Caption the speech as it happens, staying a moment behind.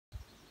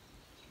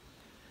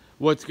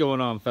What's going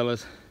on,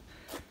 fellas?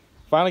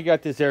 Finally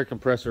got this air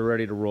compressor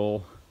ready to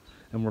roll,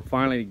 and we're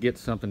finally to get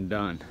something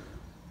done.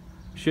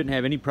 Shouldn't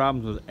have any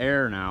problems with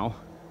air now.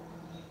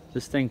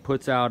 This thing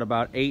puts out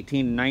about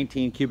 18 to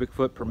 19 cubic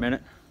foot per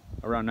minute,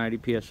 around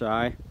 90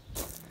 psi,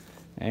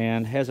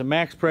 and has a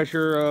max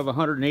pressure of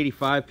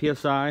 185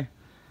 psi.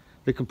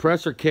 The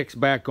compressor kicks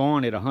back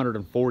on at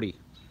 140.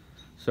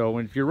 So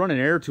if you're running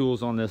air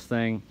tools on this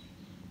thing,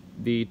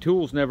 the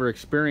tools never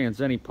experience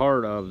any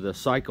part of the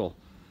cycle,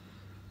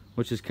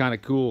 which is kind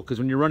of cool, because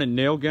when you're running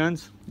nail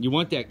guns, you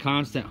want that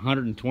constant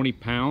 120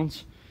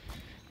 pounds,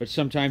 but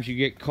sometimes you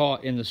get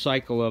caught in the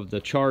cycle of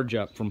the charge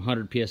up from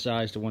 100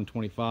 psi's to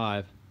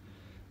 125.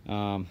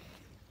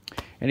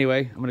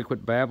 Anyway, I'm going to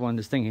quit babbling.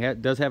 This thing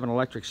does have an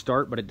electric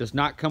start, but it does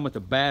not come with a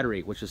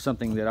battery, which is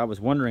something that I was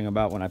wondering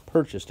about when I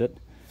purchased it.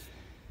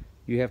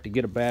 You have to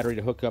get a battery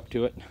to hook up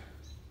to it.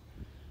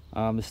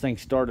 This thing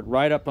started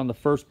right up on the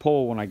first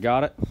pole when I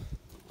got it.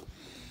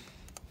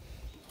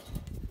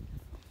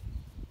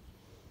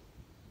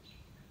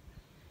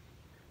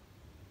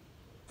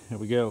 Here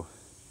we go.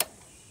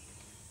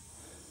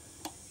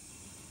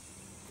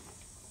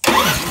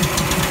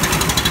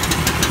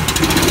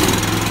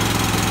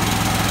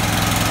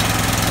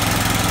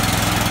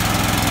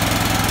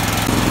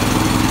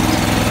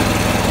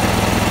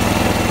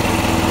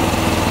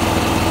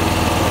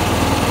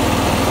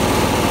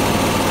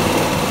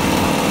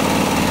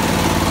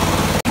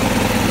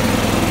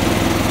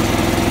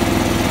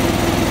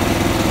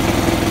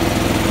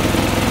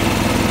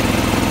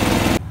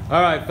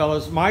 All right,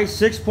 fellas, my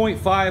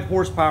 6.5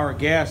 horsepower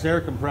gas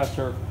air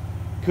compressor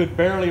could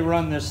barely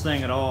run this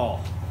thing at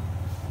all.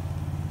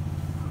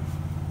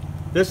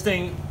 This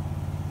thing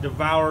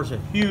devours a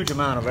huge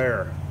amount of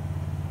air.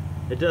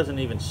 It doesn't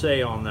even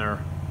say on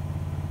there.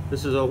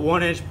 This is a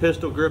 1-inch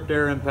pistol gripped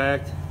air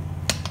impact.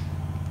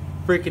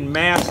 Freaking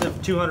massive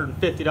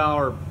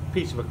 $250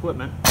 piece of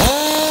equipment.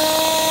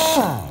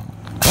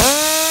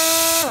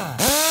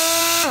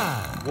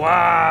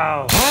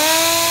 Wow.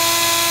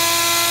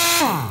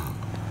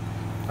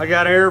 I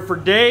got air for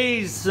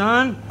days,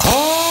 son.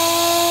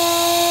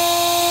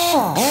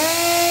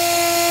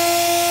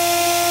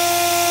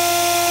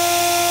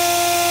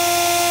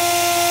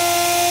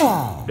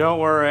 Don't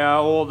worry,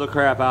 I'll oil the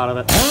crap out of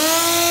it.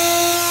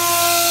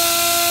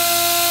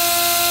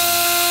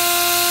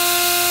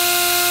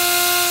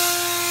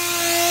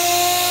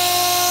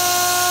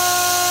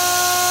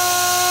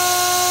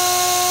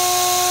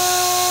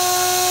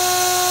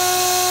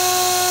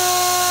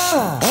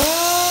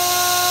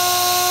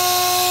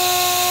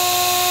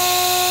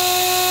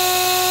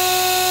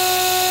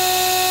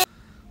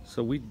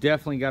 So we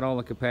definitely got all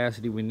the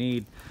capacity we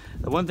need.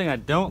 The one thing I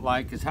don't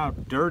like is how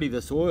dirty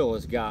this oil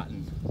has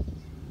gotten.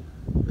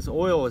 This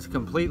oil is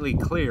completely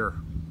clear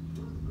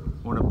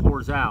when it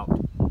pours out.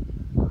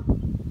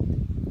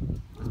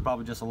 It's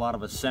probably just a lot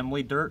of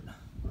assembly dirt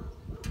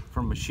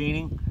from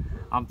machining.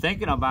 I'm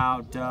thinking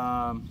about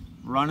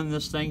running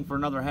this thing for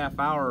another half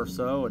hour or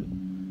so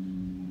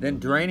and then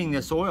draining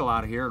this oil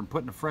out of here and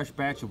putting a fresh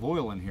batch of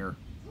oil in here.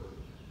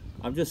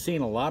 I'm just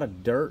seeing a lot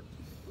of dirt.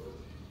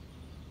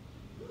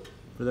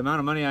 For the amount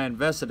of money I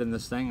invested in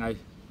this thing, I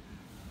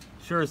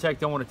sure as heck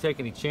don't want to take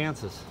any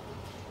chances.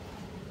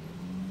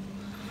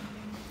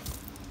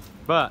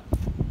 But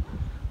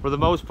for the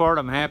most part,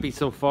 I'm happy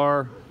so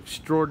far.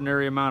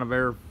 Extraordinary amount of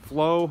air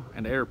flow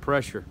and air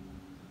pressure.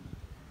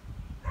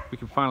 We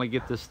can finally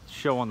get this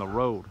show on the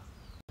road.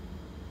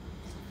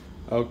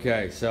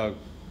 Okay, so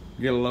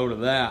get a load of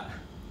that.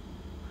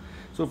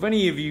 So if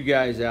any of you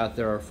guys out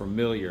there are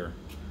familiar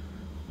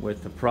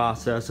with the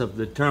process of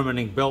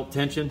determining belt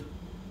tension,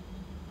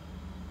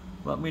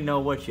 let me know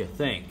what you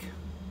think.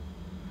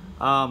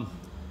 From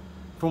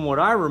what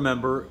I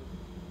remember,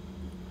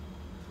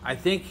 I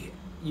think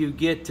you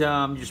get,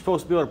 you're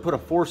supposed to be able to put a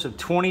force of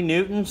 20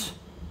 newtons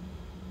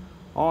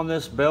on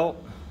this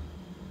belt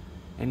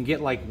and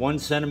get like 1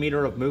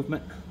 centimeter of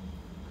movement.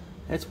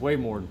 That's way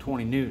more than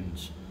 20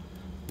 newtons.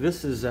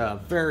 This is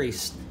a very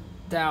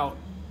stout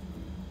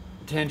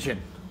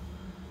tension.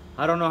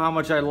 I don't know how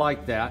much I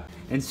like that.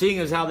 And seeing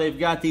as how they've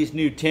got these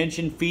new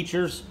tension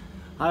features,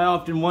 I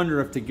often wonder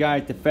if the guy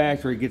at the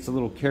factory gets a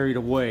little carried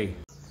away.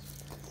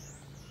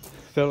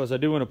 Fellas, I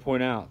do want to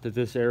point out that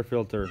this air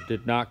filter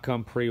did not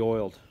come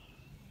pre-oiled.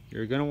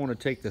 You're going to want to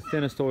take the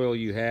thinnest oil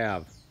you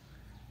have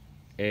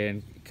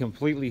and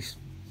completely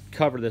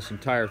cover this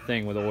entire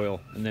thing with oil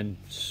and then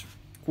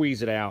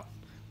squeeze it out.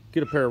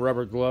 Get a pair of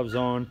rubber gloves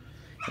on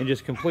and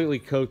just completely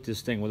coat this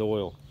thing with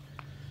oil.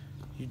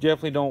 You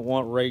definitely don't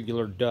want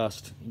regular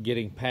dust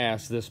getting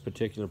past this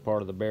particular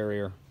part of the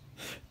barrier.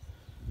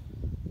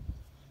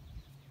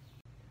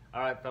 All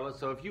right, fellas,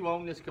 so if you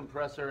own this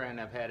compressor and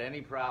have had any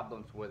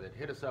problems with it,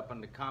 hit us up in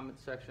the comment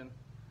section.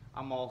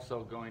 I'm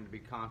also going to be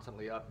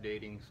constantly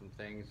updating some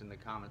things in the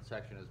comment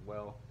section as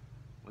well.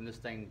 When this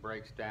thing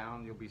breaks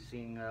down, you'll be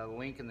seeing a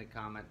link in the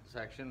comment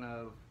section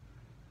of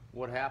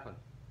what happened.